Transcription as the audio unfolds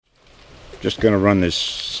Just going to run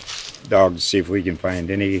this dog to see if we can find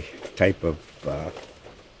any type of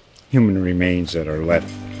human remains that are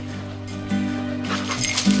left.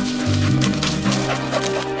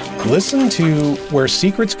 Listen to Where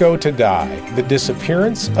Secrets Go to Die, The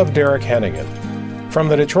Disappearance of Derek Hennigan. From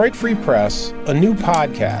the Detroit Free Press, a new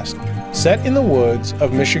podcast set in the woods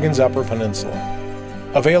of Michigan's Upper Peninsula.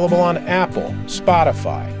 Available on Apple,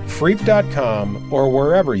 Spotify, Freep.com, or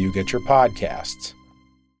wherever you get your podcasts.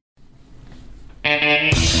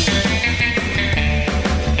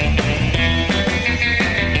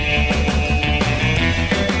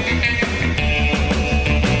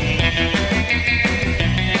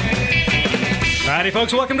 Howdy,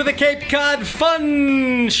 folks. Welcome to the Cape Cod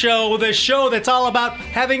Fun Show, the show that's all about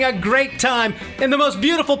having a great time in the most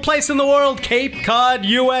beautiful place in the world, Cape Cod,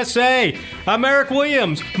 USA. I'm Eric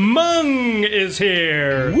Williams. Mung is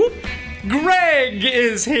here. Whoop. Greg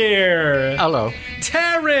is here. Hello.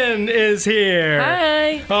 Taryn is here.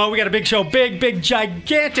 Hi. Oh, we got a big show. Big,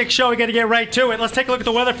 gigantic show. We got to get right to it. Let's take a look at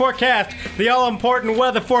the weather forecast. The all-important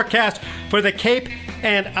weather forecast for the Cape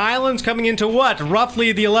and Islands coming into what?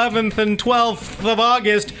 Roughly the 11th and 12th of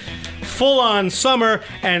August. Full-on summer,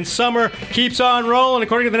 and summer keeps on rolling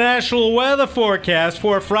according to the National Weather Forecast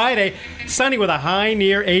for Friday. Sunny with a high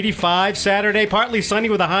near 85. Saturday, partly sunny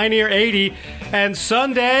with a high near 80. And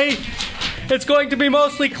Sunday, it's going to be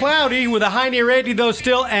mostly cloudy with a high near 80 though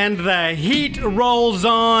still, and the heat rolls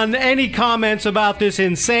on. Any comments about this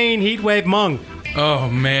insane heat wave, Mung? Oh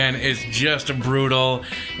man, it's just brutal.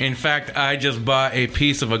 In fact, I just bought a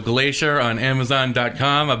piece of a glacier on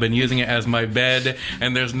Amazon.com. I've been using it as my bed,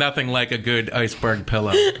 and there's nothing like a good iceberg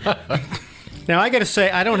pillow. Now, I gotta say,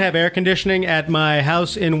 I don't have air conditioning at my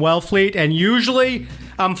house in Wellfleet, and usually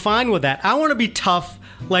I'm fine with that. I want to be tough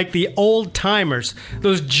like the old timers,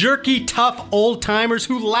 those jerky, tough old timers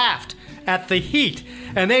who laughed at the heat.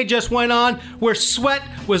 And they just went on where sweat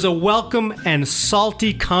was a welcome and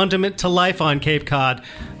salty condiment to life on Cape Cod.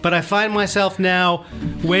 But I find myself now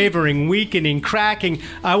wavering, weakening, cracking.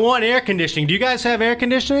 I want air conditioning. Do you guys have air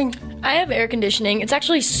conditioning? I have air conditioning. It's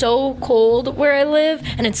actually so cold where I live,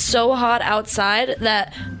 and it's so hot outside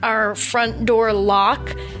that our front door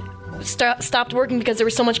lock stopped working because there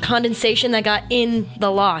was so much condensation that got in the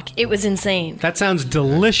lock. It was insane. That sounds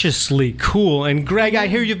deliciously cool. And Greg, I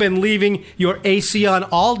hear you've been leaving your AC on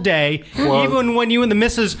all day, even when you and the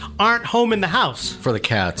missus aren't home in the house. For the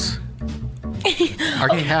cats. Our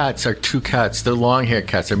cats are two cats. They're long-haired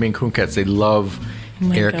cats. They're Maine Coon cats. They love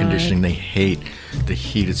air conditioning. They hate the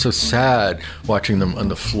heat. It's so sad watching them on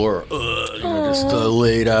the floor, just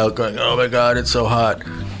laid out, going, "Oh my God, it's so hot."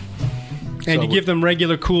 And you give them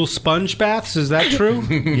regular cool sponge baths, is that true?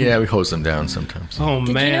 Yeah, we hose them down sometimes. Oh,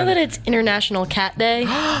 man. Did you know that it's International Cat Day?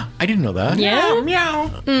 I didn't know that. Yeah. Meow.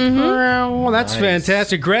 Mm-hmm. Well, that's Nice.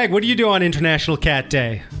 fantastic. Greg, what do you do on International Cat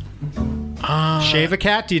Day? Shave a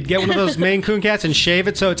cat? Do you get one of those Maine Coon cats and shave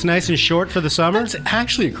it so it's nice and short for the summer? That's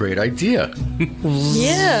actually a great idea.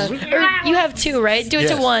 Yeah. Or you have two, right? Do it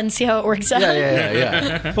to one, see how it works out.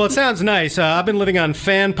 Yeah. Well, it sounds nice. I've been living on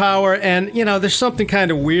fan power, and, you know, there's something kind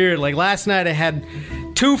of weird. Like, last night I had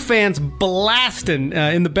two fans blasting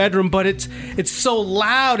in the bedroom, but it's so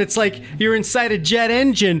loud. It's like you're inside a jet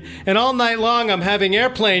engine, and all night long I'm having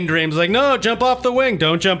airplane dreams. Like, no, jump off the wing.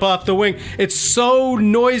 Don't jump off the wing. It's so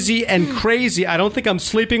noisy and crazy. I don't think I'm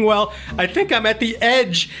sleeping well. I think I'm at the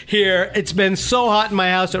edge here. It's been so hot in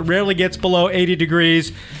my house. It rarely gets below 80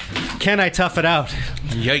 degrees. Can I tough it out?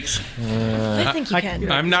 Yikes. I think you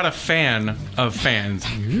can. I'm not a fan of fans.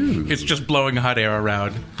 It's just blowing hot air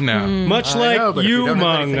around. No. Much I like know, but if you, we don't have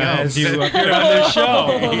Mung, anything as else. you appear on this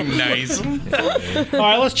show. Nice. All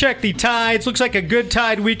right, let's check the tides. Looks like a good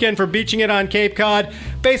tide weekend for beaching it on Cape Cod.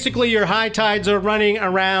 Basically, your high tides are running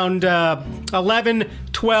around 11,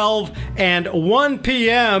 12, and 1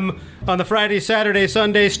 p.m. on the Friday, Saturday,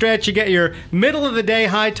 Sunday stretch. You get your middle of the day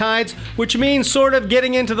high tides, which means sort of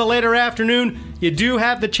getting into the later afternoon. You do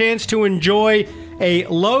have the chance to enjoy a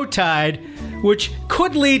low tide, which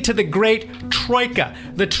could lead to the great troika,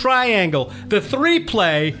 the triangle, the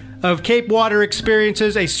three-play of Cape water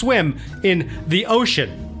experiences, a swim in the ocean,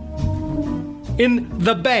 in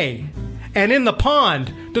the bay, and in the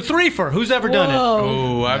pond. The threefer. Who's ever done it?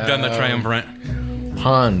 Oh, I've done the triumvirate.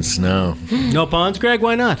 Ponds, no. No ponds, Greg?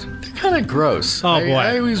 Why not? kind of gross. Oh, boy.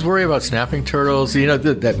 I always worry about snapping turtles. You know,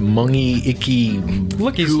 that mungy, icky,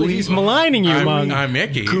 Look, gooey, he's maligning you, Mung. I'm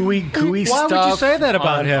icky. gooey Why stuff. would you say that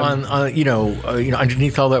about him? On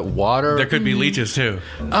underneath all that water. There could be leeches too.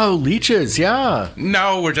 Oh, leeches, yeah.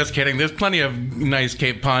 No, we're just kidding. There's plenty of nice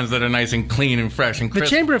Cape ponds that are nice and clean and fresh and The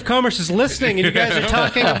crisp. Chamber of Commerce is listening, and you guys are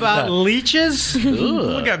talking about leeches?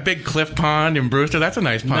 We got Big Cliff Pond in Brewster. That's a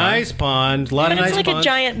nice pond. Nice pond. A lot of It's nice like ponds. a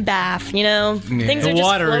giant bath, you know? Things The are just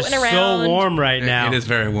water is floating around. so warm right now. It is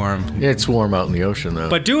very warm. It's warm out in the ocean, though.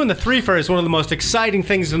 But doing the threefer is one of the most exciting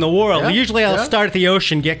things in the world. Yeah, Usually I'll yeah. start at the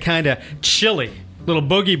ocean, get kind of chilly, little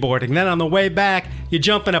boogie boarding. Then on the way back, you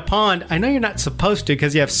jump in a pond. I know you're not supposed to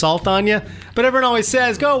because you have salt on you, but everyone always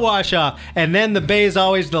says, go wash off. And then the bay is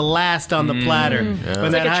always the last on the platter. When It's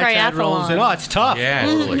that like a high tide rolls in. triathlon. Oh, it's tough. Yeah,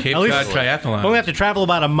 Cape At least- Cod triathlon. Only have to travel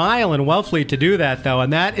about a mile in Wellfleet to do that, though,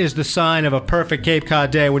 and that is the sign of a perfect Cape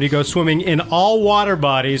Cod day when you go swimming in all water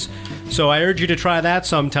bodies. So I urge you to try that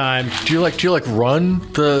sometime. Do you like run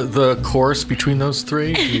the course between those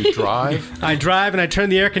three? Do you drive? I drive and I turn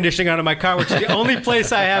the air conditioning on in my car, which is the only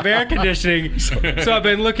place I have air conditioning. So I've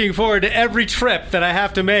been looking forward to every trip that I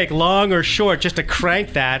have to make, long or short, just to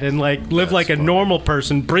crank that and live like a normal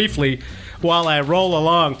person briefly while I roll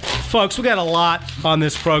along. Folks, we got a lot on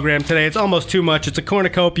this program today. It's almost too much. It's a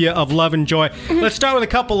cornucopia of love and joy. Let's start with a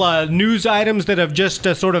couple news items that have just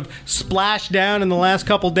sort of splashed down in the last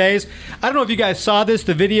couple days. I don't know if you guys saw this,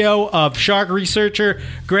 the video of shark researcher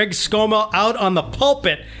Greg Scomo out on the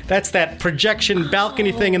pulpit. That's that projection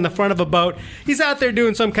balcony thing in the front of a boat. He's out there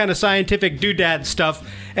doing some kind of scientific doodad stuff,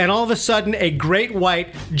 and all of a sudden a great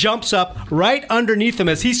white jumps up right underneath him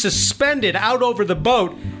as he's suspended out over the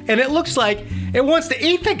boat, and it looks like it wants to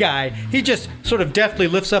eat the guy. He just sort of deftly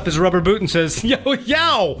lifts up his rubber boot and says, yo,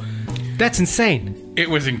 yow! That's insane. It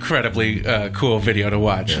was incredibly cool video to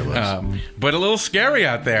watch. But a little scary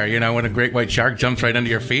out there, you know, when a great white shark jumps right under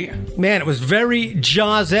your feet. Man, it was very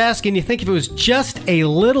Jaws-esque, and you think if it was just a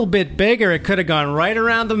little bit bigger, it could have gone right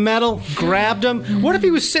around the metal, grabbed him. What if he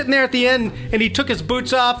was sitting there at the end and he took his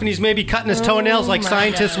boots off and he's maybe cutting his toenails like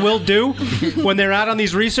scientists will do when they're out on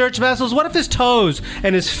these research vessels? What if his toes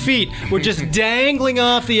and his feet were just dangling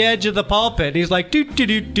off the edge of the pulpit? And he's like, doot, doot,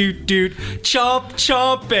 doot, doot, doot, chomp,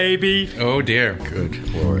 chomp, baby. Oh, dear. Good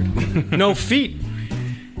Lord. No feet.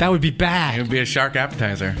 That would be It bad. would be a shark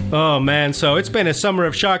appetizer. Oh, man. So it's been a summer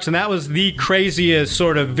of sharks, and that was the craziest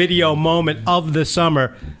sort of video moment of the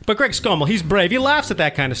summer. But Greg Scomo, he's brave. He laughs at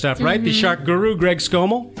that kind of stuff, right? The shark guru, Greg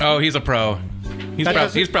Scomo. Oh, he's a pro.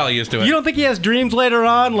 He's probably used to it. You don't think he has dreams later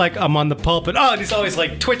on? Like, I'm on the pulpit. Oh, and he's always,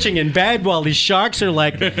 like, twitching in bed while these sharks are,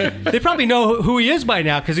 like... They probably know who he is by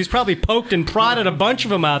now, because he's probably poked and prodded a bunch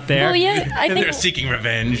of them out there. Well, yeah, I They're think... seeking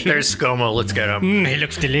revenge. There's ScoMo. Let's get him. He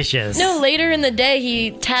looks delicious. No, later in the day,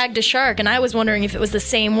 he tagged a shark, and I was wondering if it was the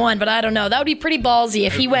same one, but I don't know. That would be pretty ballsy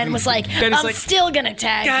if he went and was like, Then it's I'm like, still gonna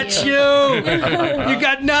tag Got you. you! You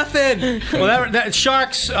got nothing! Well, that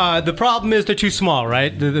sharks, the problem is they're too small, right?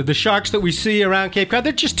 The sharks that we see around Cape Cod,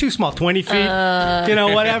 they're just too small. 20 feet,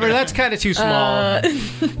 whatever. That's kind of too small.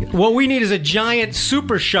 What we need is a giant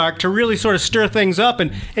super shark to really sort of stir things up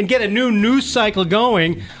and get a new news cycle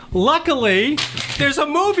going. Luckily, there's a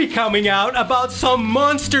movie coming out about some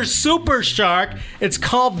monster super shark. It's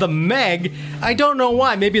called The Meg. I don't know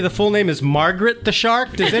why. Maybe the full name is Margaret the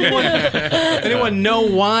Shark. Does anyone know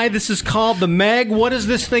why this is called The Meg? What is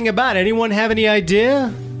this thing about? Anyone have any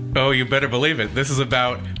idea? Oh, you better believe it. This is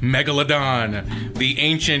about Megalodon, the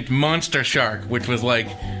ancient monster shark, which was like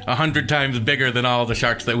 100 times bigger than all the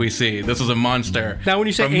sharks that we see. This was a monster Now, when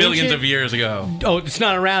you say from millions ancient- of years ago. Oh, it's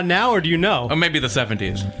not around now, or do you know? Or maybe the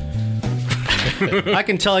 70s. I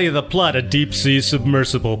can tell you the plot. A deep-sea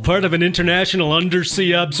submersible, part of an international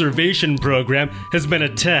undersea observation program, has been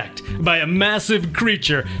attacked by a massive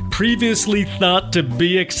creature previously thought to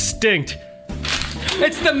be extinct.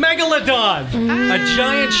 It's the Megalodon! A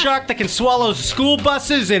giant shark that can swallow school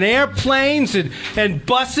buses and airplanes and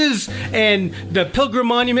buses and the Pilgrim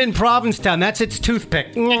Monument in Provincetown. That's its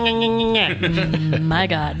toothpick. My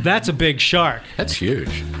God. That's a big shark. That's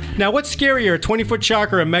huge. Now, what's scarier, a 20-foot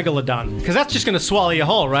shark or a Megalodon? Because that's just going to swallow you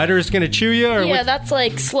whole, right? Or it's going to chew you? Or Yeah, that's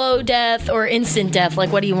like slow death or instant death.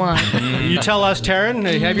 Like, what do you want? You tell us,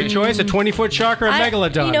 Taryn. Have your choice, a 20-foot shark or a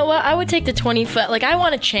Megalodon? You know what? I would take the 20-foot. Like, I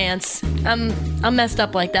want a chance. I'm messed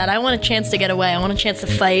up like that. I want a chance to get away. I want a chance to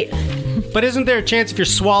fight. But isn't there a chance if you're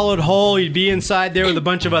swallowed whole, you'd be inside there with a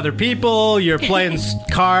bunch of other people, you're playing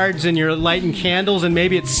cards and you're lighting candles and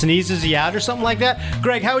maybe it sneezes you out or something like that?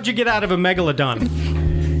 Greg, how would you get out of a Megalodon?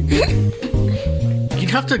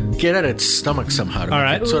 have to get at its stomach somehow to All make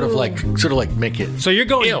right. it sort of like make it. So you're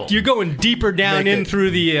going Ill. deeper down Make in it-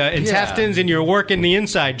 through the intestines, and you're working the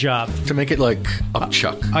inside job. to make it like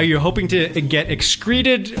upchuck. Are you hoping to get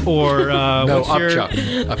excreted or No, what's your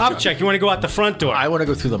upchuck. Upchuck. You want to go out the front door. I want to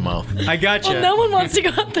go through the mouth. I got you. Well, no one wants to go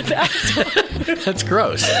out the back door. That's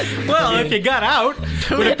gross. Well, if you got out,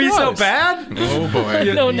 would it be so Gross. bad? Oh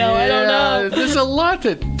boy. No, I don't know. There's a lot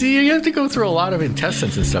you have to go through a lot of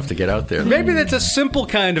intestines and stuff to get out there. Maybe that's a simple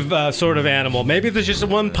kind of sort of animal. Maybe there's just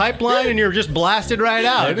one pipeline and you're just blasted right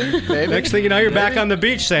out. Maybe. Next thing you know, you're back on the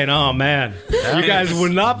beach saying, "Oh man, you guys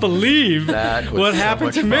would not believe That was what so happened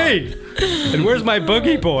much to me." And where's my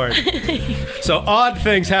boogie board? So odd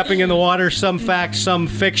things happening in the water, some fact, some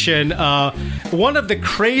fiction. One of the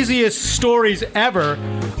craziest stories ever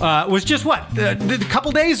was just a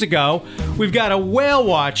couple days ago. We've got a whale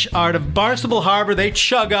watch out of Barnstable Harbor. They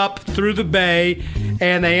chug up through the bay,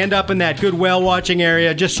 and they end up in that good whale watching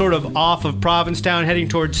area, just sort of off of Provincetown, heading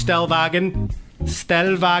towards Stelvagen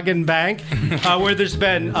Bank, where there's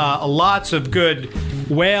been lots of good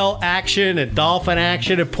whale action and dolphin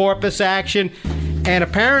action and porpoise action. And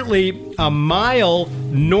apparently a mile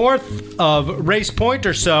north of Race Point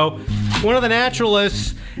or so, one of the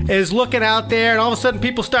naturalists is looking out there, and all of a sudden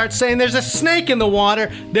people start saying, "There's a snake in the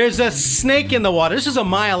water. There's a snake in the water." This is a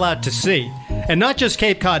mile out to sea. And not just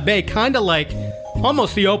Cape Cod Bay, kind of like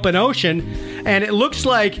almost the open ocean. And it looks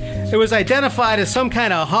like it was identified as some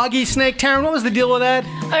kind of hoggy snake. Taryn, what was the deal with that?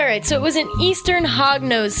 All right, so it was an eastern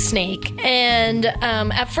hognose snake, and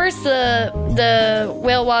at first the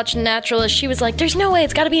whale watch naturalist, she was like, "There's no way,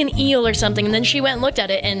 it's got to be an eel or something." And then she went and looked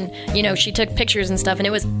at it, and she took pictures and stuff, and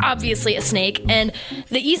it was obviously a snake. And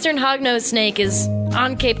the eastern hognose snake is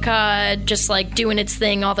on Cape Cod, just like doing its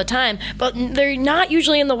thing all the time, but they're not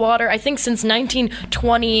usually in the water. I think since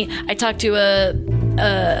 1920, I talked to a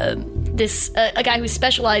guy who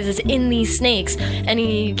specializes in these snakes, and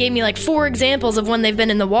he gave me like 4 examples of when they've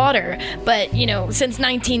been in the water, but since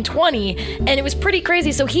 1920, and it was pretty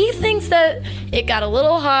crazy. So he thinks that it got a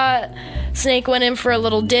little hot, snake went in for a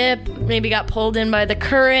little dip, maybe got pulled in by the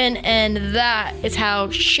current, and that is how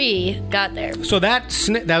she got there. So that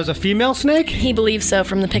was a female snake? He believes so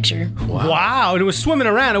from the picture. Wow. And it was swimming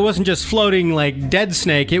around. It wasn't just floating like dead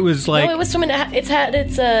snake. It was like, No, it was swimming. It's had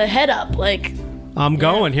its head up, like. I'm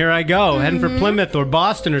going. Here I go. Heading for Plymouth or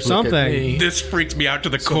Boston or something. me. This freaks me out to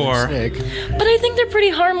the core. Snake. But I think they're pretty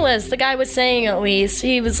harmless. The guy was saying, at least,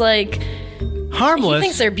 he was like, Harmless. he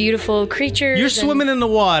thinks they're beautiful creatures. You're and- swimming in the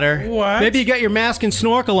water. What? Maybe you got your mask and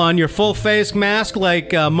snorkel on, your full face mask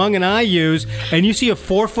like Mung and I use, and you see a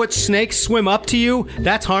 4-foot snake swim up to you.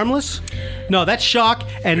 That's harmless? No, that's shock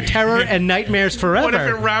and terror and nightmares forever. What if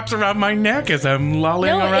it wraps around my neck as I'm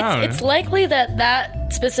lolling around? it's likely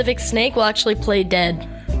that specific snake will actually play dead.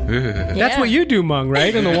 That's what you do, Mung,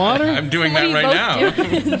 right? In the water? I'm doing What that are you right now.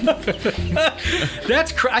 both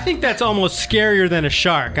doing? I think that's almost scarier than a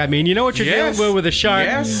shark. I mean, you know what you're Yes. dealing with a shark?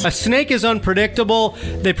 Yes. A snake is unpredictable.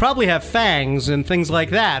 They probably have fangs and things like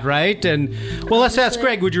that, right? And, well, let's ask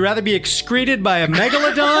Greg, would you rather be excreted by a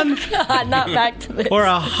megalodon Not back to this. or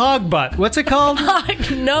a hog butt? What's it called?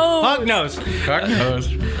 No. Hog nose. Fuck knows.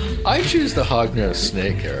 I choose the hognose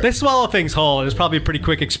snake, Eric. They swallow things whole, and it's probably a pretty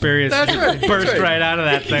quick experience. That's right, that's Burst right. right out of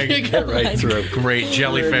that You thing. get right through. Great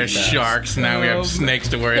jellyfish, sharks. Now we have snakes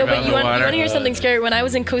to worry No, about but in you the want water. to hear something scary? When I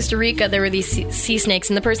was in Costa Rica, there were these sea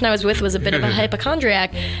snakes, and the person I was with was a bit of a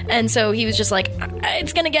hypochondriac, and so he was just like,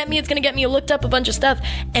 "It's gonna get me, it's gonna get me." I looked up a bunch of stuff,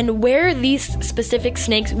 and where these specific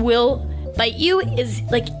snakes will bite you is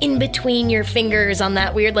like in between your fingers on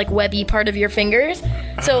that weird like webby part of your fingers.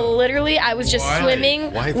 So literally, I was just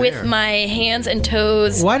swimming Why with there? my hands and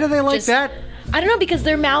toes. Why do they like Just- that? I don't know, because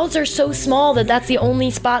their mouths are so small that that's the only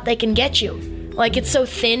spot they can get you. Like, it's so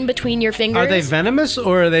thin between your fingers. Are they venomous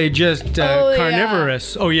or are they just Oh, yeah.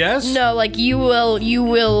 carnivorous? Oh, yes? No, like you will.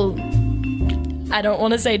 I don't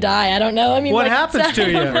want to say die. I don't know. I mean, What like, happens to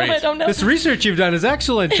you? I don't know. This research you've done is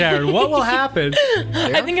excellent, Sharon. What will happen?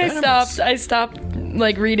 I think I stopped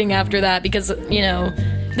like reading after that because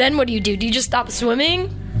Then what do? Do you just stop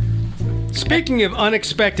swimming? Speaking of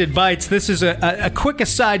unexpected bites, this is a quick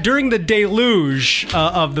aside. During the deluge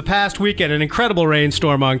of the past weekend, an incredible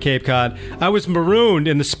rainstorm on Cape Cod, I was marooned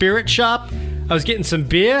in the spirit shop I was getting some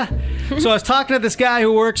beer. So I was talking to this guy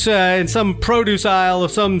who works in some produce aisle of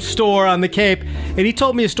some store on the Cape, and he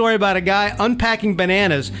told me a story about a guy unpacking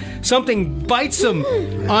bananas. Something bites him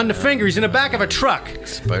on the finger. He's in the back of a truck.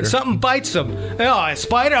 Spider? Something bites him. Oh, a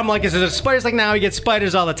spider? I'm like, is it a spider? He's like, no, he gets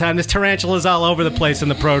spiders all the time. There's tarantulas all over the place in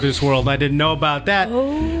the produce world. I didn't know about that.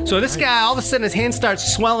 So this guy, all of a sudden, his hand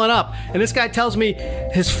starts swelling up, and this guy tells me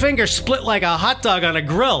his finger split like a hot dog on a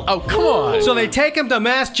grill. Oh, come on. So they take him to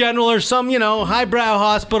Mass General or some, highbrow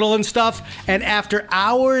hospital and stuff, and after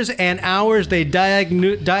hours and hours, they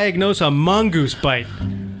diagnose a mongoose bite.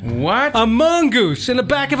 What? A mongoose in the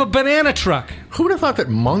back of a banana truck. Who would have thought that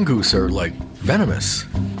mongoose are, like, venomous?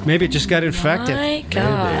 Maybe it just got infected. My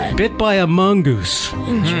God. Bit by a mongoose.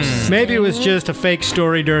 Maybe it was just a fake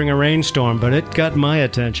story during a rainstorm, but it got my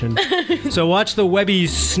attention. So watch the webby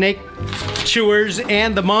snake chewers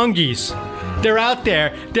and the mongoose. They're out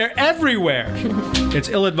there. They're everywhere. It's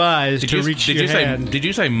ill-advised to reach your hand. Did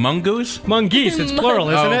you say mongoose? Mongoose. It's plural,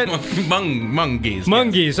 isn't it? Mongoose.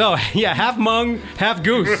 Mongoose. Oh, yeah. Half mung, half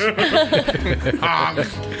goose.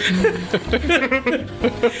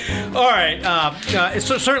 All right. It's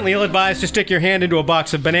certainly ill-advised to stick your hand into a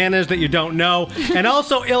box of bananas that you don't know, and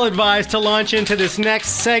also ill-advised to launch into this next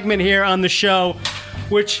segment here on the show,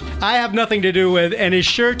 which I have nothing to do with and is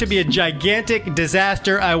sure to be a gigantic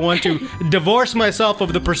disaster. I want to divorce myself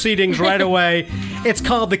of the proceedings right away. It's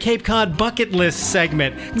called the Cape Cod Bucket List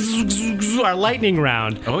segment, our lightning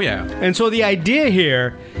round. Oh, yeah. And so the idea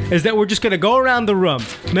here is that we're just going to go around the room,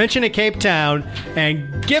 mention a Cape Town,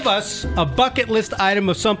 and give us a bucket list item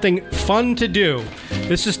of something fun to do.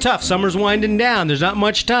 This is tough. Summer's winding down. There's not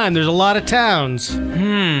much time. There's a lot of towns.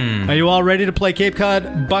 Are you all ready to play Cape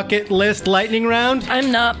Cod Bucket List lightning round?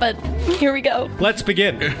 I'm not, but here we go. Let's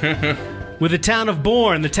begin. With the town of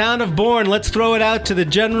Bourne. The town of Bourne, let's throw it out to the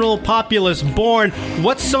general populace. Bourne,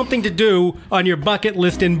 what's something to do on your bucket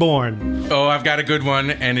list in Bourne? Oh, I've got a good one,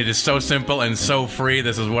 and it is so simple and so free.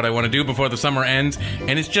 This is what I want to do before the summer ends,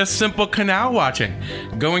 and it's just simple canal watching.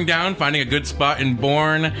 Going down, finding a good spot in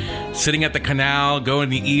Bourne, sitting at the canal, go in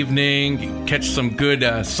the evening, catch some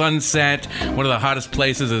good sunset. One of the hottest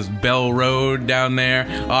places is Bell Road down there.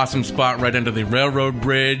 Awesome spot right under the railroad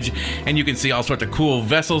bridge, and you can see all sorts of cool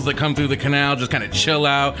vessels that come through the canal. Just kind of chill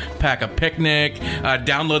out, pack a picnic,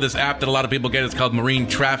 download this app that a lot of people get. It's called Marine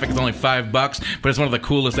Traffic. It's only $5, but it's one of the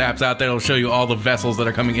coolest apps out there. It'll show you all the vessels that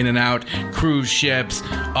are coming in and out, cruise ships,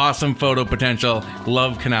 awesome photo potential.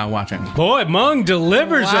 Love canal watching. Boy, Mung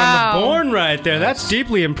delivers Wow. on the Bourne right there. That's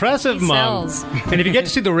deeply impressive, He Mung. sells. And if you get to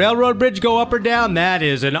see the railroad bridge go up or down, that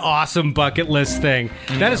is an awesome bucket list thing.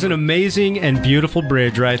 That is an amazing and beautiful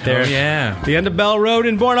bridge right there. Oh, yeah. The end of Bell Road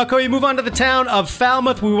in Bourne. Okay, we move on to the town of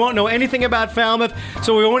Falmouth. We won't know anything about Falmouth,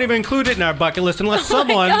 so we won't even include it in our bucket list unless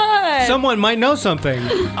God. someone might know something.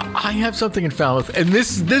 I have something in Falmouth, and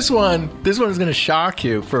this one is going to shock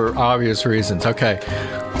you for obvious reasons. Okay,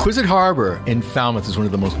 Quizet Harbor in Falmouth is one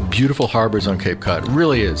of the most beautiful harbors on Cape Cod. It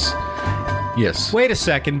really is. Yes. Wait a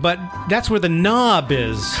second, but that's where the knob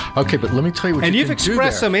is. Okay, but let me tell you what And you you've can do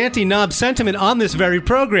expressed there. some anti-knob sentiment on this very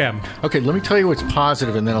program. Okay, let me tell you what's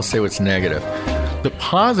positive, and then I'll say what's negative. The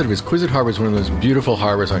positive is Quizet Harbor is one of those beautiful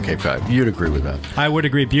harbors on Cape Cod. You'd agree with that. I would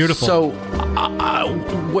agree. Beautiful. So,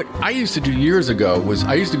 what I used to do years ago was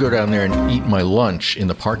I used to go down there and eat my lunch in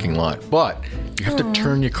the parking lot. But you have to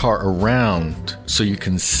turn your car around so you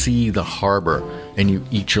can see the harbor, and you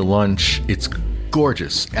eat your lunch. It's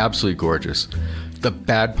gorgeous, absolutely gorgeous. The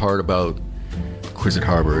bad part about Quizet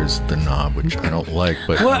Harbor is the knob, which I don't like.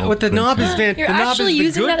 But what the knob is You're the knob actually is the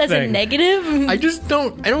using good that as a thing. negative? I just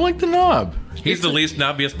don't. I don't like the knob. He's the least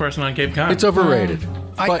knobbiest person on Cape Cod. It's overrated.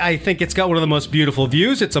 But I think it's got one of the most beautiful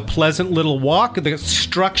views. It's a pleasant little walk. The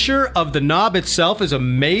structure of the knob itself is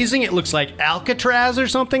amazing. It looks like Alcatraz or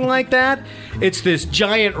something like that. It's this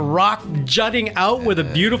giant rock jutting out with a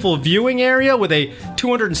beautiful viewing area with a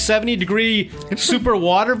 270-degree super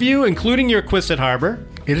water view, including your Quizet Harbor.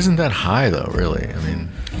 it isn't that high, though. Really, I mean.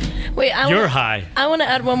 Wait, You're high. I want to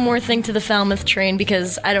add one more thing to the Falmouth train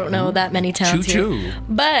because I don't know that many towns Choo-choo. here.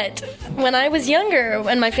 But when I was younger,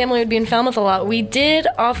 when my family would be in Falmouth a lot, we did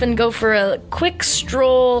often go for a quick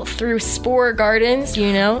stroll through Spore Gardens,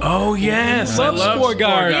 you know? Oh, yes. Love Spore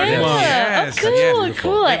Gardens. yeah. Yes. Oh, cool, yes.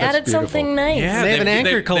 cool. I That's added beautiful. something nice. Yeah, They have an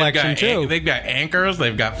anchor they've collection, got too. They've got anchors.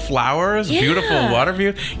 They've got flowers. Yeah. Beautiful water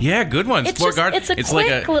view. Yeah, good one. It's Sport just, Garden. it's a like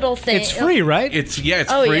quick little thing. It's free, right? It's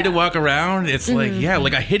Oh, free yeah. to walk around. It's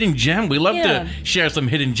like a hidden gem. We love to share some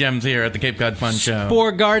hidden gems here at the Cape Cod Fun Show.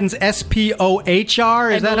 Spore Gardens,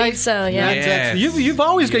 SPOHR. Is I that believe so, yeah. Yes. You've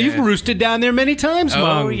always got, you've roosted down there many times,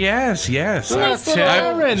 Mom. Oh, yes. That's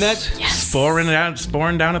Taryn. That's Sporing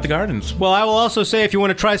down at the gardens. Well, I will also say if you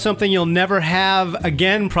want to try something you'll never have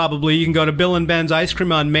again, probably, you can go to Bill and Ben's Ice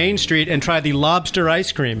Cream on Main Street and try the lobster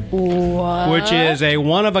ice cream. What? Which is a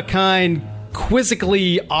one-of-a-kind,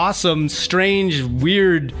 quizzically awesome, strange,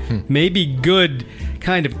 weird, maybe good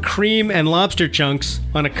kind of cream and lobster chunks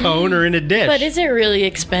on a cone or in a dish. But is it really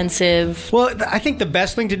expensive? Well, I think the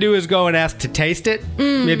best thing to do is go and ask to taste it.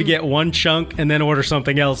 Maybe get one chunk and then order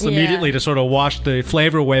something else immediately to sort of wash the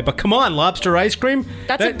flavor away. But come on, lobster ice cream.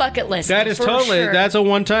 That's a bucket list. That is for totally. sure. That's a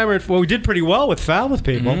one-timer. Well, we did pretty well with Falmouth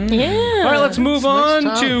people. Yeah. All right, let's move on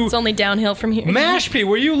to It's only downhill from here. Mashpee,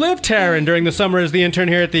 where you live, Taryn, during the summer as the intern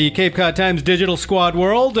here at the Cape Cod Times Digital Squad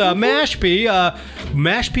World. Mashpee's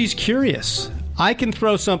curious. I can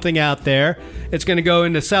throw something out there. It's going to go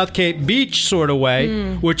into South Cape Beach sort of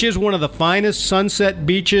way, which is one of the finest sunset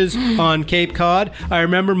beaches on Cape Cod. I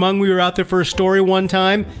remember, Mung, we were out there for a story one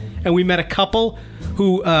time, and we met a couple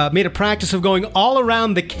who made a practice of going all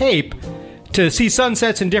around the Cape to see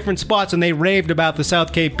sunsets in different spots, and they raved about the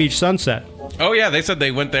South Cape Beach sunset. Oh, yeah. They said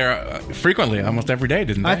they went there frequently, almost every day,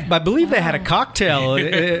 didn't they? I believe they had a cocktail.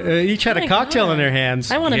 Each had a cocktail in their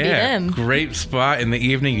hands. I want to be Yeah, them. great spot in the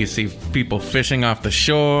evening. You see people fishing off the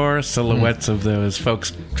shore, silhouettes of those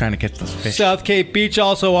folks trying to catch those fish. South Cape Beach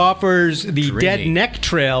also offers the Dreamy. Dead Neck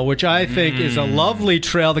Trail, which I think is a lovely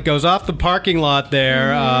trail that goes off the parking lot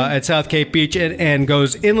there at South Cape Beach and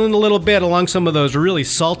goes inland a little bit along some of those really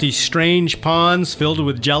salty, strange ponds filled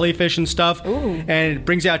with jellyfish and stuff. And it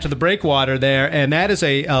brings you out to the breakwater there, and that is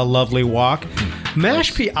a lovely walk.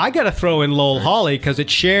 Mashpee, I got to throw in Lowell Holly because it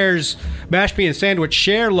shares, Mashpee and Sandwich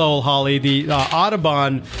share Lowell Holly, the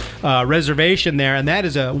Audubon reservation there, and that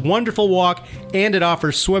is a wonderful walk, and it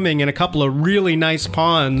offers swimming in a couple of really nice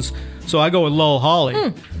ponds. So I go with Lowell Holly.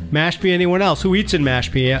 Mashpee, anyone else? Who eats in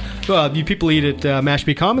Mashpee? Well, you people eat at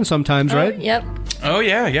Mashpee Commons sometimes, right? Yep. Oh,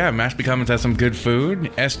 yeah. Mashpee Commons has some good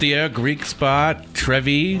food. Estia, Greek spot.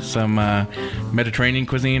 Trevi, some Mediterranean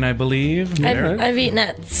cuisine, I believe. I've eaten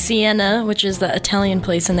at Siena, which is the Italian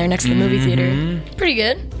place in there next to the movie theater. Pretty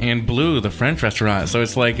good. And Blue, the French restaurant. So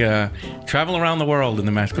it's like travel around the world in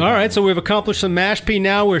the Mashpee. All right, so we've accomplished some Mashpee.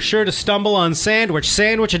 Now we're sure to stumble on Sandwich.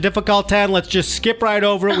 Sandwich, a difficult town. Let's just skip right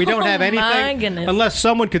over it. We don't have anything. My goodness. Unless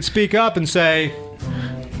someone could speak up and say,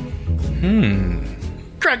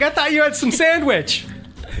 Craig, I thought you had some sandwich.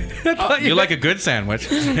 You like a good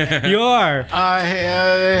sandwich. You are.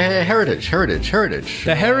 Heritage.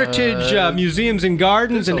 The Heritage Museums and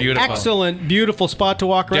Gardens, an Beautiful. excellent, beautiful spot to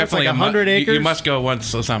walk around. Definitely it's like 100 acres. You must go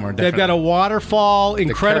once a summer. Definitely. They've got a waterfall,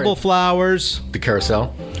 incredible carrot. flowers. The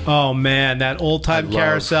carousel. Oh, man, that old-time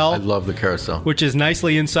carousel. I love the carousel. Which is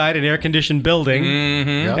nicely inside an air-conditioned building.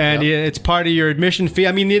 Yep, And yep. it's part of your admission fee.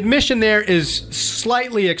 I mean, the admission there is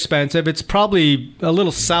slightly expensive. It's probably a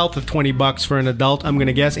little south of $20 for an adult, I'm going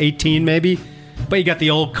to guess. 18 maybe. But you got the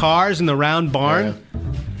old cars and the round barn. Yeah.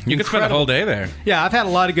 You could spend a whole day there. Yeah, I've had a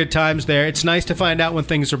lot of good times there. It's nice to find out when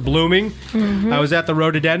things are blooming. I was at the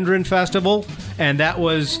Rhododendron Festival, and that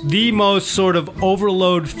was the most sort of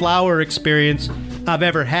overload flower experience I've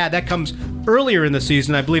ever had. That comes earlier in the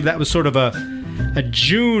season. I believe that was sort of a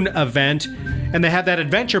June event. And they have that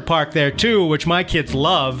adventure park there, too, which my kids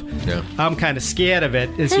love. Yeah. I'm kind of scared of it,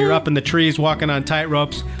 as you're up in the trees walking on tight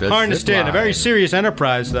ropes. The Harnessed zip in. A very line. serious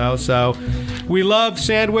enterprise, though. So we love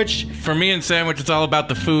Sandwich. For me and Sandwich, it's all about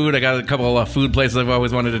the food. I got a couple of food places I've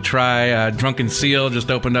always wanted to try. Drunken Seal just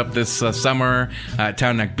opened up this summer at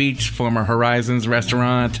Town Neck Beach, former Horizons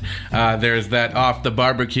restaurant. There's that Off the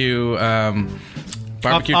Barbecue...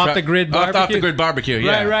 Off the grid barbecue. Off the grid barbecue,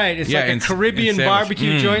 yeah. Right. It's like a Caribbean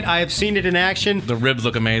barbecue joint. I have seen it in action. The ribs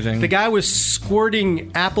look amazing. The guy was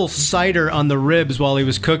squirting apple cider on the ribs while he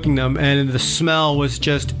was cooking them, and the smell was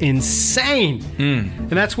just insane. And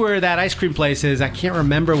that's where that ice cream place is. I can't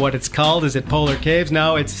remember what it's called. Is it Polar Caves?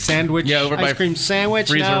 No, it's Sandwich. Yeah, over by Ice Cream Sandwich.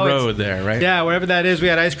 Freezer No, it's- Road there, right? Yeah, wherever that is. We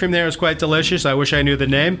had ice cream there. It was quite delicious. I wish I knew the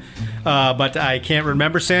name, but I can't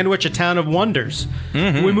remember. Sandwich, a town of wonders.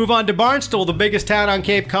 We move on to Barnstable, the biggest town on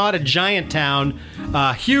Cape Cod, a giant town,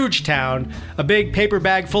 huge town, a big paper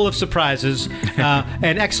bag full of surprises,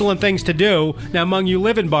 and excellent things to do. Now, Mung, you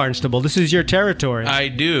live in Barnstable. This is your territory. I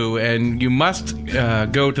do, and you must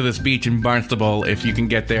go to this beach in Barnstable if you can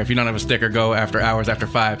get there. If you don't have a sticker, go after hours after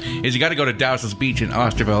 5. Is you got to go to Dowse's Beach in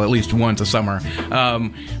Osterville at least once a summer.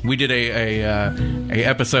 We did a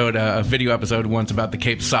video episode once about the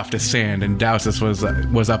Cape's softest sand, and Dowse's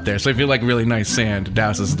was up there. So if you like really nice sand,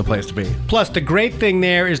 Dowse's is the place to be. Plus, the great thing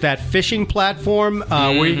there is that fishing platform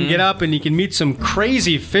platform where you can get up and you can meet some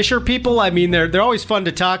crazy fisher people. I mean, they're always fun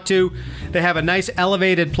to talk to. They have a nice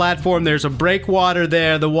elevated platform. There's a breakwater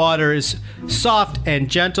there. The water is soft and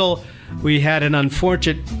gentle. We had an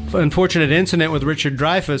unfortunate incident with Richard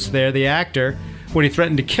Dreyfuss there, the actor, when he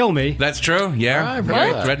threatened to kill me. That's true. Yeah.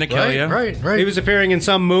 Right. Threatened to kill you. Right. He was appearing in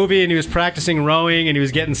some movie, and he was practicing rowing, and he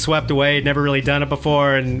was getting swept away. He'd never really done it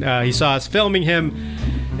before, and he saw us filming him,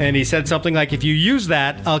 and he said something like, "If you use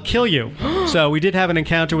that, I'll kill you." So we did have an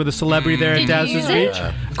encounter with a celebrity there at Did you Dowson's use it? Beach.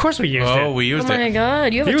 Of course we used it. Oh, we used Oh my it.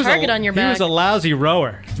 God, you have He a was target on your He back. was a lousy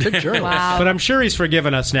rower. Good journalist. Wow. But I'm sure he's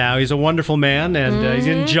forgiven us now. He's a wonderful man, and he's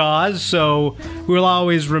in Jaws, so we'll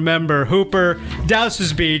always remember Hooper,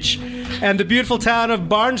 Dowson's Beach, and the beautiful town of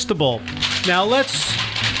Barnstable. Now let's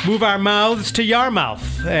move our mouths to Yarmouth.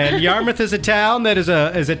 And Yarmouth is a town that is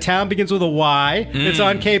a town begins with a Y. It's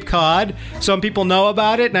on Cape Cod. Some people know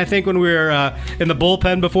about it, and I think when we were in the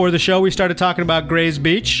bullpen before the show, we started talking about Gray's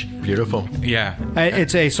Beach. Beautiful. Yeah.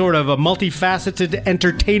 It's a sort of a multifaceted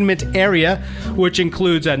entertainment area, which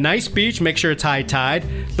includes a nice beach, make sure it's high tide.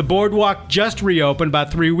 The boardwalk just reopened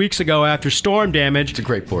about 3 weeks ago after storm damage. It's a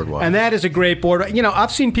great boardwalk. And that is a great boardwalk. You know,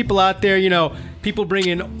 I've seen people out there, people bring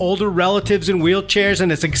in older relatives in wheelchairs,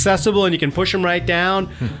 and it's accessible, and you can push them right down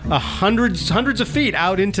hundreds of feet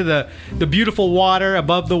out into the beautiful water,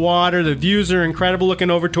 above the water. The views are incredible, looking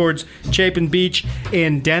over towards Chapin Beach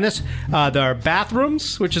in Dennis. There are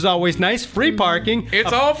bathrooms, which is always nice. Free parking.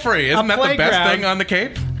 It's all free. Isn't that the best thing on the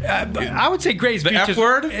Cape? I would say Gray's Beach F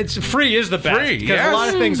word? It's free is the best. Free, because yes. a lot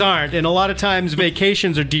of things aren't, and a lot of times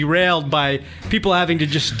vacations are derailed by people having to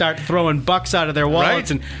just start throwing bucks out of their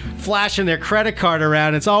wallets Right. and flashing their credit card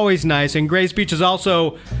around. It's always nice. And Gray's Beach is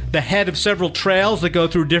also the head of several trails that go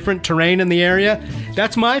through different terrain in the area.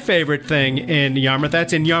 That's my favorite thing in Yarmouth.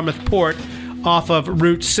 That's in Yarmouth Port, off of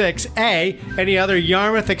Route 6A. Any other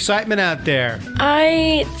Yarmouth excitement out there?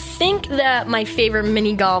 I think that my favorite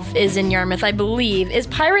mini golf is in Yarmouth, I believe. Is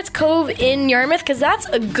Pirates Cove in Yarmouth? Because that's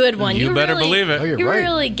a good one. You better really, believe it. Oh, you're You right.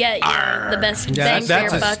 really get the best bang for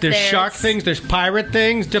That's your buck there's there. shark things, there's pirate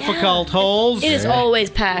things, difficult holes. It is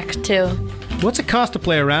always packed, too. What's it cost to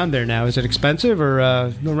play around there now? Is it expensive or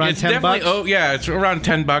around It's $10? definitely. Oh yeah, it's around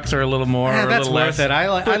 $10 or a little more. Yeah, or a that's little worth less. it.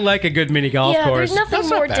 I like a good mini golf Yeah, course. there's nothing That's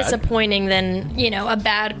not more bad. disappointing than, a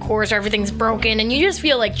bad course where everything's broken and you just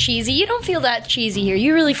feel like cheesy. You don't feel that cheesy here.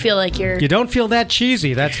 You really feel like you're... You don't feel that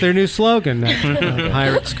cheesy. That's their new slogan.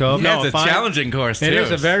 Pirates Cove. Yeah, No, it's a fine. challenging course too. It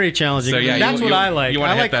is a very challenging. So, yeah, that's you- what you- I like. you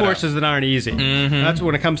wanna I hit like that up. courses that aren't easy. That's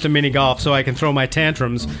when it comes to mini golf, so I can throw my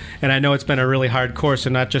tantrums. And I know it's been a really hard course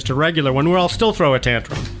and not just a regular one where I'll still throw a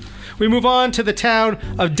tantrum. We move on to the town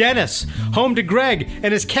of Dennis, home to Greg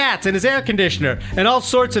and his cats and his air conditioner and all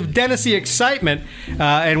sorts of Dennis-y excitement.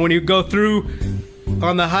 And when you go through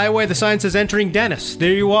on the highway, the sign says entering Dennis.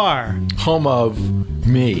 There you are. Home of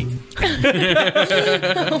me.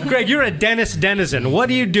 Greg, you're a Dennis denizen. What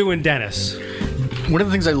do you do in Dennis? One of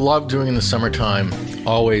the things I love doing in the summertime,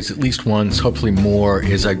 always, at least once, hopefully more,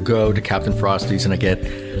 is I go to Captain Frosty's and I get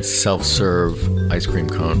self-serve ice cream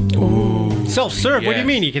cone. Self-serve? What do you Yes.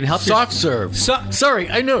 mean? You can help Soft serve. Sorry,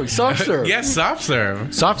 I know, soft serve. Yes, soft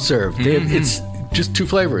serve. Soft serve. It's just two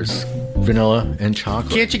flavors, vanilla and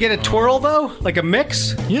chocolate. Can't you get a twirl, though? Like a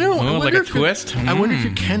mix? You know, I Oh, wonder like a if you- twist? I wonder if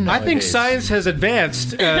you can. I think nowadays. science has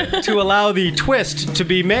advanced to allow the twist to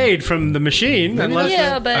be made from the machine. Unless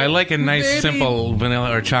Yeah, but... I like a nice, Maybe- simple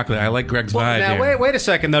vanilla or chocolate. I like Greg's vibe Now, here. wait a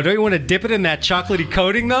second, though. Don't you want to dip it in that chocolatey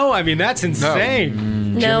coating, though? I mean, that's insane.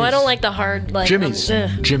 No, I don't like the hard, like... Jimmy's.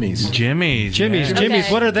 Jimmy's, Jimmy's. Jimmy's, yeah. Jimmy's,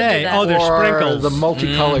 Okay, what are could do they? that. Oh, they're Or sprinkles. the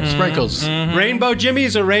multicolored sprinkles. Rainbow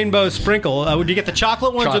Jimmy's or rainbow sprinkle? Would you get the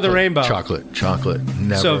chocolate ones or the rainbow? Chocolate.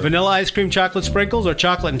 Never. So vanilla ice cream chocolate sprinkles or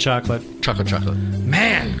chocolate and chocolate? Chocolate.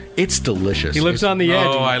 Man, It's delicious. he lives on the edge.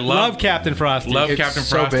 Oh, I love Captain Frosty. love It's Captain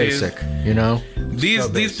so Frosty's. basic, you know?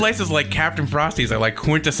 These places like Captain Frosty's are like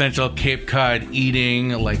quintessential Cape Cod eating,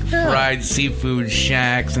 like fried seafood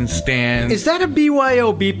shacks and stands. Is that a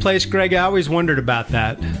BYOB place, Greg? I always wondered about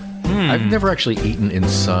that. I've never actually eaten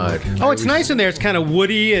inside. Oh, it's nice in there. It's kind of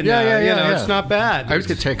woody and Yeah. it's not bad. I always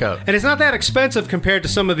get takeout. And it's not that expensive compared to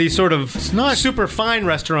some of these sort of not. super fine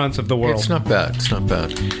restaurants of the world. It's not bad.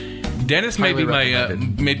 Dennis may Highly be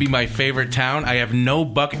recommended. maybe my favorite town. I have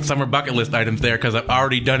no summer bucket list items there because I've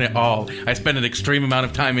already done it all. I spend an extreme amount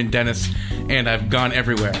of time in Dennis, and I've gone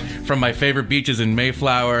everywhere. From my favorite beaches in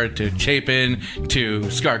Mayflower to Chapin to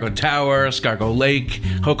Scargo Tower, Scargo Lake,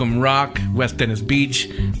 Hokum Rock, West Dennis Beach.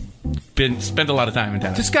 spent a lot of time in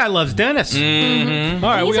town. This guy loves Dennis. Mm-hmm. All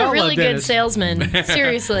right, He's we all a really love good Dennis. salesman.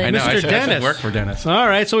 Seriously. I know. I Mr. should Dennis. work for Dennis. All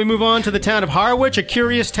right, so we move on to the town of Harwich, a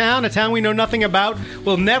curious town, a town we know nothing about.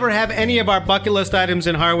 We'll never have any of our bucket list items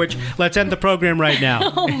in Harwich. Let's end the program right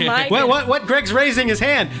now. Oh my What? Greg's raising his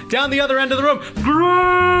hand down the other end of the room.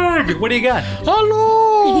 Greg, what do you got?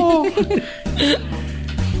 Hello.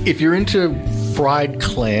 If you're into fried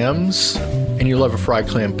clams and you love a fried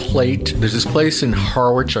clam plate, there's this place in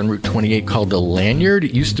Harwich on Route 28 called the Lanyard.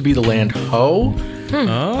 It used to be the Land Ho.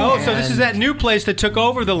 Oh, so this is that new place that took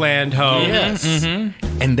over the Land Ho. Yes.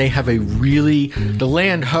 And they have the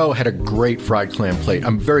Land Ho had a great fried clam plate.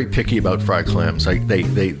 I'm very picky about fried clams.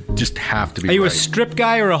 They just have to be Are you a right. strip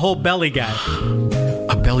guy or a whole belly guy?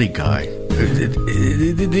 A belly guy.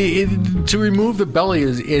 To remove the belly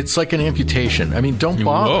it's like an amputation. I mean, don't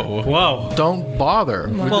bother. Whoa. Don't bother.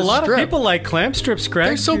 with Well, a the lot strip. of people like clam strips, Greg.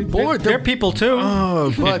 They're so bored. They're people too.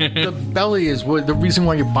 Oh, but the belly is the reason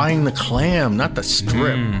why you're buying the clam, not the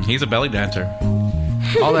strip. He's a belly dancer.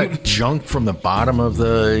 All that junk from the bottom of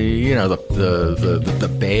the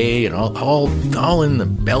bay and all in the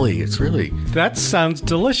belly. It's really That sounds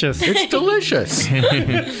delicious. it's delicious.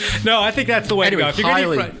 No, I think that's the way to go. If you're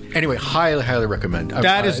gonna eat highly recommend.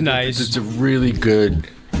 That is nice. It's a really good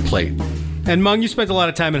plate. And Mung, you spent a lot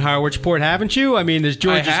of time in Harwichport, haven't you? I mean, there's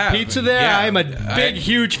George's I have. Pizza there. Yeah. I'm a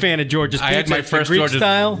huge fan of George's Pizza. I had my It's the first Greek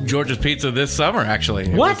style. George's Pizza this summer, actually.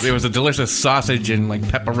 What? It was a delicious sausage and like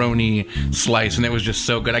pepperoni slice, and it was just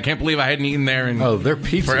so good. I can't believe I hadn't eaten there in Their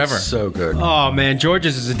pizza forever. is so good. Oh man,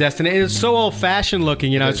 George's is a destination. It's so old-fashioned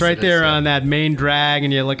looking. You know, it's right there on that main drag,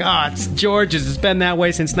 and you're like, it's George's. It's been that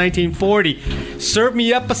way since 1940. Serve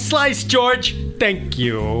me up a slice, George. Thank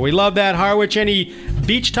you. We love that. Harwich. Any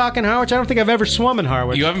beach talk in Harwich? I don't think I've ever swum in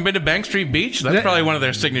Harwich. You haven't been to Bank Street Beach? That's probably one of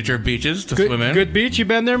their signature beaches to swim in. Good beach. You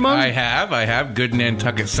been there, Mung? I have. Good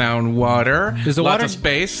Nantucket Sound water. Is the Lots water of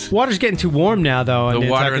space. Water's getting too warm now, though. The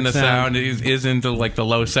water in the Sound. Sound is into like the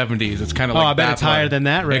low 70s. It's kind of like I bet bath it's higher water. than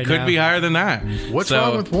that right It could now. be higher than that. What's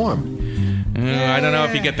wrong with warm? I don't know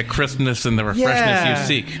if you get the crispness and the refreshness you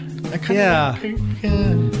seek. Yeah.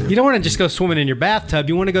 You don't want to just go swimming in your bathtub.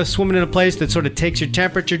 You want to go swimming in a place that sort of takes your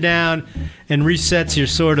temperature down and resets your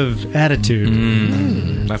sort of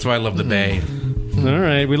attitude. That's why I love the bay. All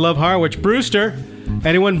right. We love Harwich. Brewster.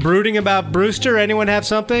 Anyone brooding about Brewster? Anyone have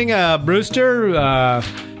something? Brewster?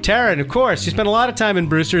 Taryn, of course. You spent a lot of time in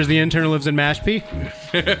Brewster as the intern who lives in Mashpee.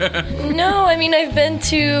 No, I mean, I've been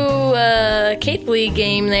to a Cape League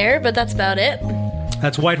game there, but that's about it.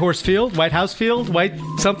 That's White Horse Field? White House Field? White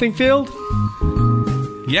something field?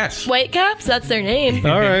 Yes. Whitecaps, that's their name.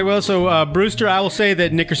 All right. Well, so Brewster, I will say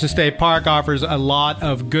that Nickerson State Park offers a lot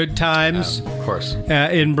of good times Of course.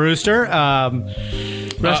 in Brewster.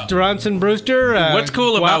 Restaurants in Brewster. What's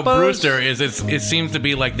cool about Guapos. Brewster is it seems to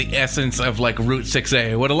be like the essence of like Route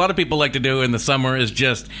 6A. What a lot of people like to do in the summer is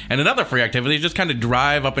and another free activity is just kind of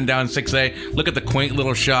drive up and down 6A, look at the quaint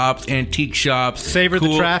little shops, antique shops. Savor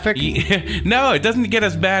the traffic? No, it doesn't get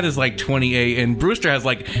as bad as like 28. And Brewster has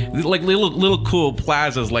like little cool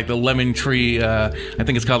plazas like the Lemon Tree. I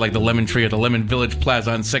think it's called like the Lemon Tree or the Lemon Village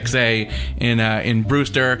Plaza on 6A in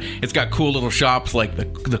Brewster. It's got cool little shops like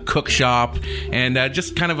the Cook Shop and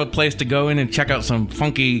just kind of a place to go in and check out some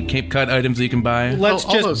funky Cape Cod items that you can buy. I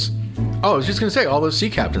was just going to say, all those sea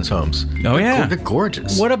captains' homes. Oh, yeah. They're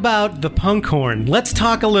gorgeous. What about the Punkhorn? Let's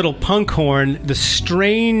talk a little Punkhorn, the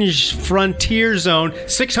strange frontier zone,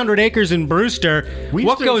 600 acres in Brewster.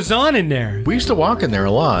 What goes on in there? We used to walk in there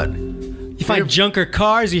a lot. You find junker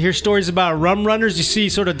cars, you hear stories about rum runners, you see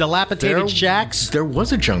sort of dilapidated shacks. There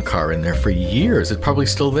was a junk car in there for years. It's probably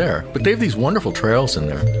still there. But they have these wonderful trails in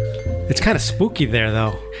there. It's kind of spooky there,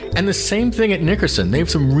 though. And the same thing at Nickerson. They have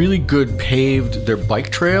some really good paved, they're bike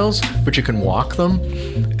trails, but you can walk them.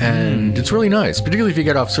 And it's really nice, particularly if you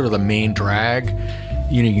get off sort of the main drag.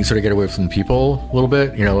 You can sort of get away from people a little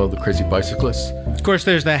bit, all the crazy bicyclists. Of course,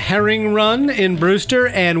 there's the Herring Run in Brewster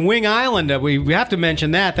and Wing Island. We have to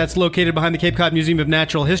mention that. That's located behind the Cape Cod Museum of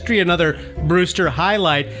Natural History, another Brewster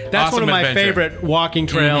highlight. That's Awesome one of my adventure. favorite walking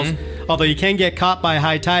trails. Although you can get caught by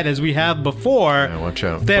high tide, as we have before. Yeah, watch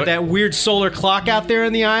out. They have that weird solar clock out there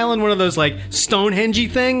in the island, one of those like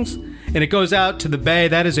Stonehenge things. And it goes out to the bay.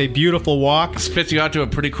 That is a beautiful walk. Spits you out to a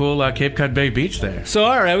pretty cool Cape Cod Bay beach there. So,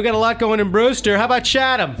 all right, we got a lot going in Brewster. How about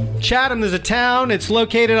Chatham? Chatham is a town. It's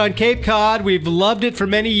located on Cape Cod. We've loved it for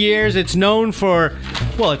many years. It's known for,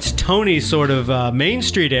 it's Tony's sort of Main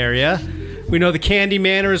Street area. We know the Candy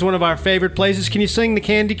Manor is one of our favorite places. Can you sing the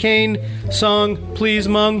Candy Cane song, please,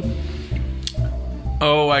 Mung?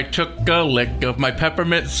 Oh, I took a lick of my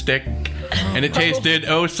peppermint stick, and it tasted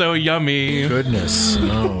oh so yummy. Goodness,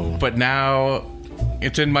 no. But now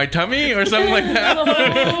It's in my tummy or something like that.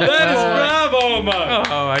 That is bravo, Mug.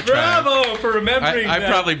 Oh, I tried. Bravo for remembering I that.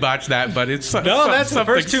 probably botched that, but it's No, that's the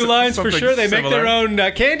first two lines for sure. They make their own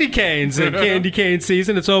candy canes in candy cane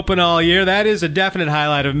season. It's open all year. That is a definite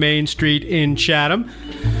highlight of Main Street in Chatham.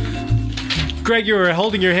 Greg, you were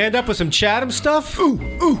holding your hand up with some Chatham stuff?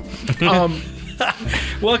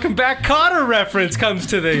 Welcome back. Cotter reference comes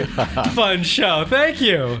to the fun show. Thank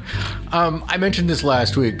you. I mentioned this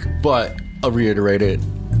last week, but I'll reiterate it.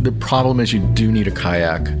 The problem is you do need a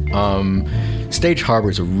kayak. Stage Harbor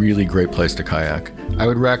is a really great place to kayak. I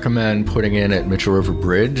would recommend putting in at Mitchell River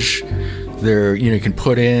Bridge. There, you can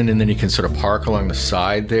put in and then you can sort of park along the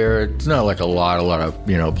side there. It's not like a lot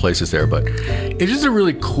of, places there, but it's just a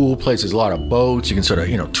really cool place. There's a lot of boats. You can sort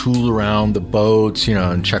of, tool around the boats,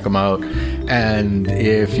 and check them out. And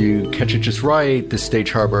if you catch it just right, the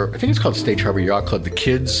Stage Harbor, I think it's called Stage Harbor Yacht Club. The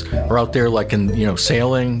kids are out there like in,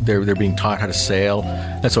 sailing. They're being taught how to sail.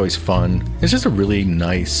 That's always fun. It's just a really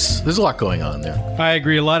nice, there's a lot going on there. I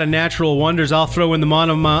agree. A lot of natural wonders. I'll throw in the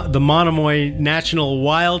Monomoy National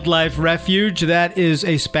Wildlife Refuge. That is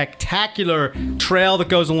a spectacular trail that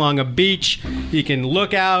goes along a beach. You can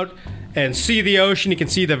look out and see the ocean. You can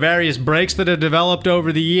see the various breaks that have developed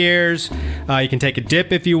over the years. You can take a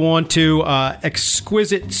dip if you want to.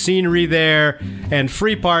 Exquisite scenery there and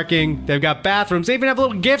free parking. They've got bathrooms. They even have a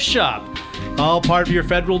little gift shop. All part of your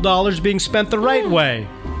federal dollars being spent the right way.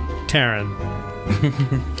 Taryn.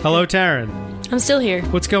 Hello, Taryn. I'm still here.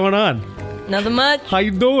 What's going on? Nothing much. How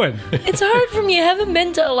you doing? It's hard for me. I haven't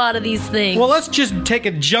been to a lot of these things. Well, let's just take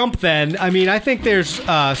a jump then. I mean, I think there's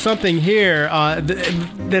something here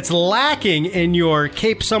that's lacking in your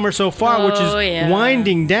Cape summer so far, which is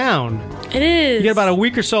winding down. It is. You got about a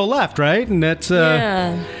week or so left, right? And that's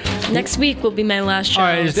Next week will be my last show. All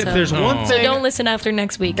right, if there's one thing, so don't listen after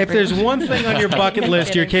next week. If there's one thing on your bucket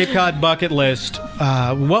list, your Cape Cod bucket list,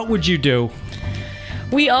 what would you do?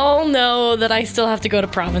 We all know that I still have to go to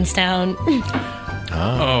Provincetown.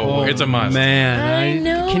 Oh, it's a must. Man, I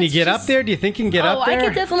know. Can you get up there? Do you think you can get up there? I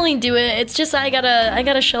could definitely do it. It's just I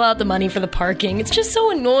gotta shell out the money for the parking. It's just so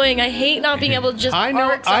annoying. I hate not being able to just park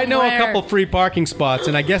somewhere. I know a couple free parking spots,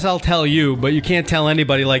 and I guess I'll tell you, but you can't tell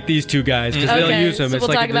anybody like these two guys because they'll use them. So we'll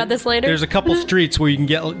talk about this later. There's a couple streets where you can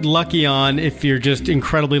get lucky on if you're just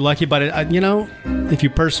incredibly lucky, but if you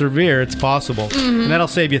persevere, it's possible, and that'll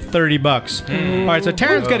save you $30. All right, so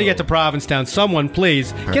Taryn's got to get to Provincetown. Someone,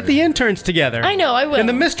 please get the interns together. I know. I will. And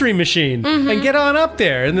the mystery machine, and get on up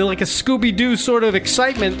there, and then like a Scooby-Doo sort of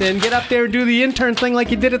excitement, and get up there and do the intern thing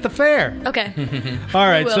like you did at the fair. Okay. All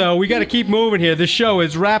right, so we got to keep moving here. This show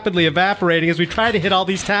is rapidly evaporating as we try to hit all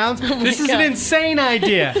these towns. This is an insane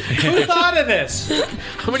idea. Who thought of this?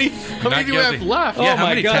 How many do you have left? Oh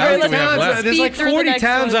my God! Towns do we have left? There's like 40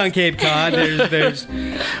 towns on Cape Cod. There's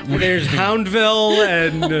Houndville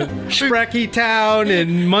and Sprecky Town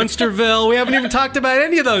and Munsterville. We haven't even talked about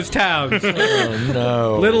any of those towns. Oh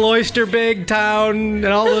no! Little Oyster Big Town and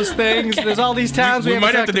all those things. There's all these towns we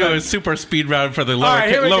might have to do a super speed route for the lower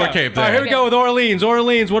Cape there. All right, here we go with Orleans.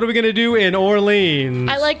 Orleans, what are we going to do in Orleans?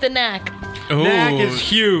 I like the Knack. Ooh, Knack is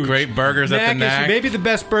huge. Great burgers at the Knack. Maybe the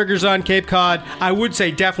best burgers on Cape Cod. I would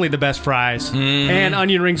say definitely the best fries. And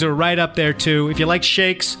onion rings are right up there, too. If you like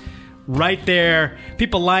shakes, right there.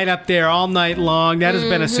 People line up there all night long. That has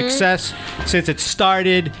been a success since it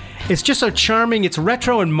started. It's just so charming. It's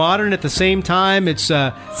retro and modern at the same time. It's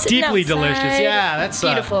deeply delicious. Yeah, that's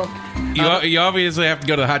beautiful. You obviously have to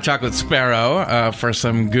go to the Hot Chocolate Sparrow for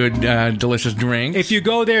some good, delicious drinks. If you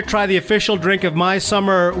go there, try the official drink of my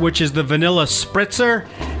summer, which is the Vanilla Spritzer.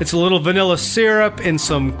 It's a little vanilla syrup in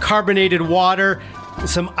some carbonated water,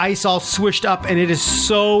 some ice all swished up, and it is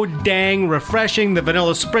so dang refreshing. The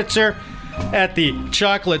Vanilla Spritzer at the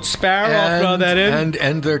Chocolate Sparrow. I'll throw that in.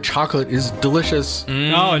 And their chocolate is delicious.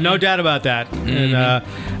 Oh, no doubt about that. And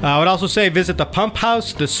I would also say visit the Pump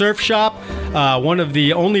House, the surf shop, one of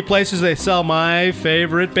the only places they sell my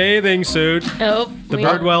favorite bathing suit. Oh, the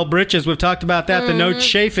Birdwell Britches. We've talked about that. The no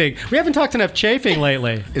chafing. We haven't talked enough chafing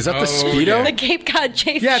lately. Is that the Speedo? The Cape Cod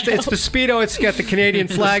Chafe Yeah, show. it's the Speedo. It's got the Canadian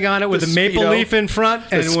flag on it with a maple leaf in front.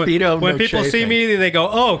 And Speedo, when no people see chafing. me, they go,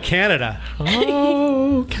 "Oh, Canada."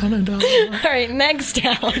 Oh, Canada. All right, next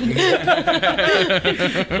town.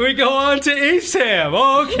 We go on to Eastham.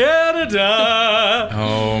 Oh, Canada.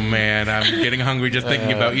 Oh man, I'm getting hungry just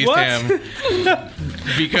thinking about East What? Ham.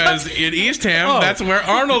 Because in East Ham, that's where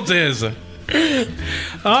Arnold's is.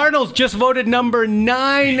 Arnold's just voted number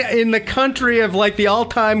 9 in the country of like the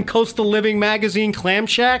all-time coastal living magazine Clam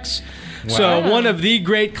Shacks. So one of the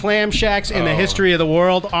great clam shacks in the history of the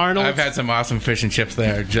world, Arnold's. I've had some awesome fish and chips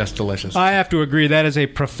there. Just delicious. I have to agree. That is a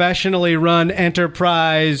professionally run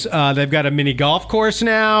enterprise. They've got a mini golf course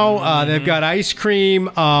now. They've got ice cream.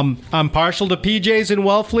 I'm partial to PJ's in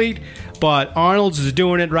Wellfleet, but Arnold's is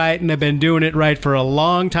doing it right, and they've been doing it right for a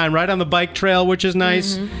long time, right on the bike trail, which is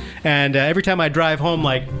nice. And every time I drive home,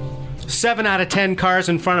 like 7 out of 10 cars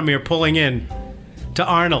in front of me are pulling in to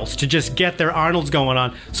Arnold's to just get their Arnold's going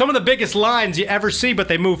on. Some of the biggest lines you ever see, but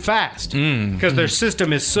they move fast because their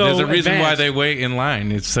system is so There's a reason advanced. why they wait in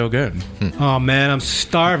line. It's so good. Oh, man, I'm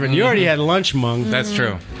starving. You already had lunch, Mung. That's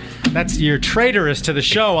true. You're traitorous to the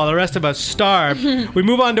show while the rest of us starve. We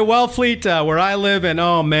move on to Wellfleet, where I live, and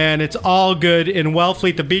oh man, it's all good in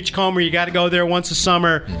Wellfleet. The Beachcomber, you got to go there once a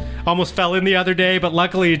summer. Almost fell in the other day, but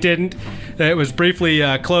luckily it didn't. It was briefly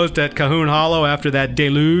closed at Cahoon Hollow after that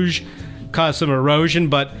deluge caused some erosion,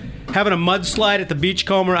 but having a mudslide at the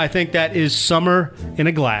Beachcomber, I think that is summer in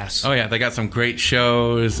a glass. Oh yeah, they got some great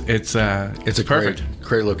shows. It's a perfect.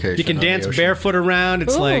 Great location. You can on the dance ocean. barefoot around.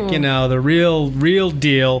 It's like, the real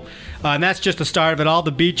deal. And that's just the start of it. All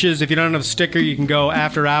the beaches, if you don't have a sticker, you can go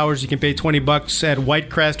after hours. You can pay $20 at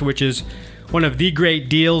Whitecrest, which is one of the great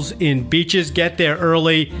deals in beaches. Get there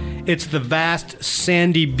early. It's the vast,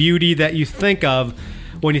 sandy beauty that you think of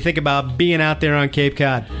when you think about being out there on Cape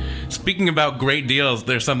Cod. Speaking about great deals,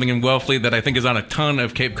 there's something in Wellfleet that I think is on a ton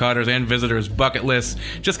of Cape Codders and visitors' bucket lists,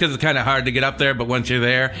 just because it's kind of hard to get up there, but once you're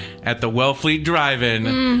there at the Wellfleet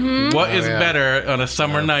Drive-In, what is better on a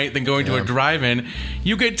summer night than going to a drive-in?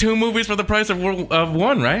 You get 2 movies for the price of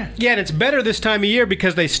one, right? Yeah, and it's better this time of year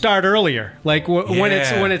because they start earlier. Like when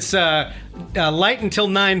it's light until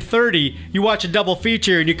 9:30, you watch a double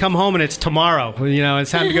feature and you come home and it's tomorrow.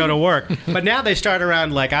 It's time to go to work. But now they start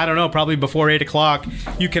around probably before 8 o'clock.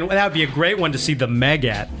 That would be a great one to see the Meg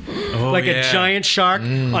at. A giant shark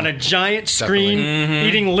on a giant screen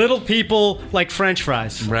eating little people like French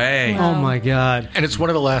fries. Right. Oh my God. And it's one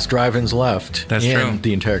of the last drive-ins left That's in true.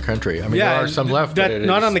 the entire country. I mean, there are some left, but it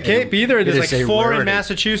not is on the Cape either. There's it is like a 4 in rarity.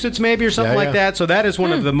 Massachusetts maybe or something like that. So that is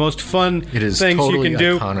one of the most fun It is things totally you can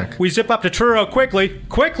do. iconic. We zip up to Truro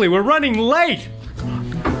quickly. We're running late.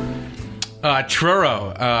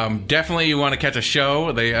 Truro. Definitely you want to catch a show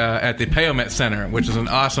at the Payomet Center, which is an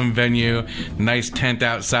awesome venue. Nice tent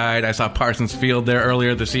outside. I saw Parsons Field there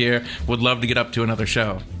earlier this year. Would love to get up to another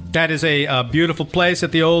show. That is a beautiful place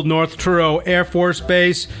at the old North Truro Air Force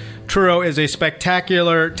Base. Truro is a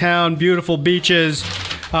spectacular town, beautiful beaches.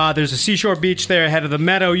 There's a seashore beach there ahead of the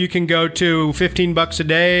meadow you can go to. $15 a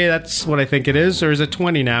day. That's what I think it is. Or is it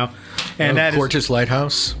 20 now? And that gorgeous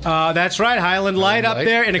lighthouse. That's right, Highland Light up Light.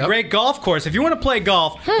 there, and a great golf course. If you want to play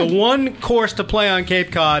golf, the one course to play on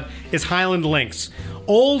Cape Cod is Highland Links.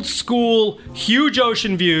 Old school, huge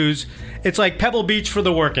ocean views. It's like Pebble Beach for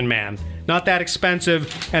the working man. Not that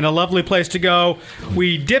expensive, and a lovely place to go.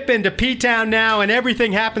 We dip into P-Town now, and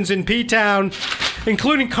everything happens in P-Town,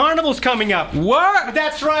 including Carnival's coming up. What?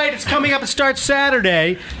 That's right. It's coming up. It starts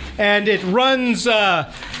Saturday, and it runs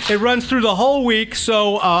through the whole week.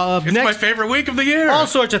 So It's my favorite week of the year. all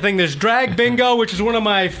sorts of things. There's drag bingo, which is one of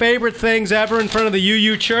my favorite things ever, in front of the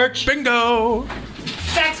UU Church. Bingo.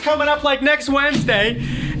 That's coming up like next Wednesday,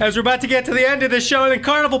 as we're about to get to the end of the show. And then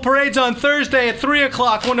Carnival Parade's on Thursday at 3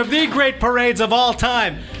 o'clock, one of the great parades of all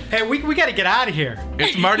time. Hey, we got to get out of here.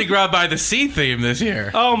 It's Mardi Gras by the Sea theme this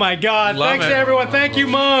year. Oh, my God. Love Thanks it. to everyone. Thank you,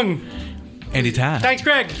 Mung. Anytime. Thanks,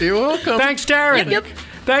 Greg. You're welcome. Thanks, Darren. Yep.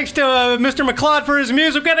 Thanks to Mr. McLeod for his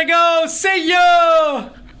music. We're going to go. See ya.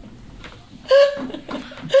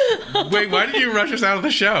 Wait, why did you rush us out of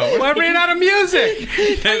the show? We're running out of music.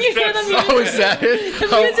 You hear the music? Oh, is that it?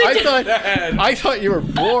 music I thought you were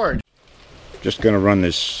bored. Just going to run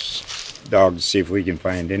this dog to see if we can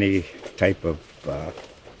find any type of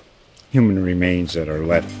human remains that are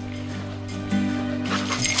left.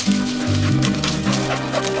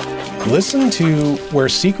 Listen to Where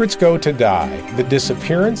Secrets Go to Die, The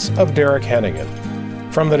Disappearance of Derek Hennigan.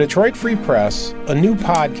 From the Detroit Free Press, a new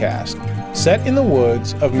podcast set in the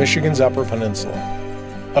woods of Michigan's Upper Peninsula.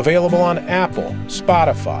 Available on Apple,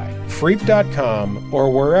 Spotify, Freep.com, or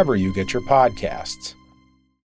wherever you get your podcasts.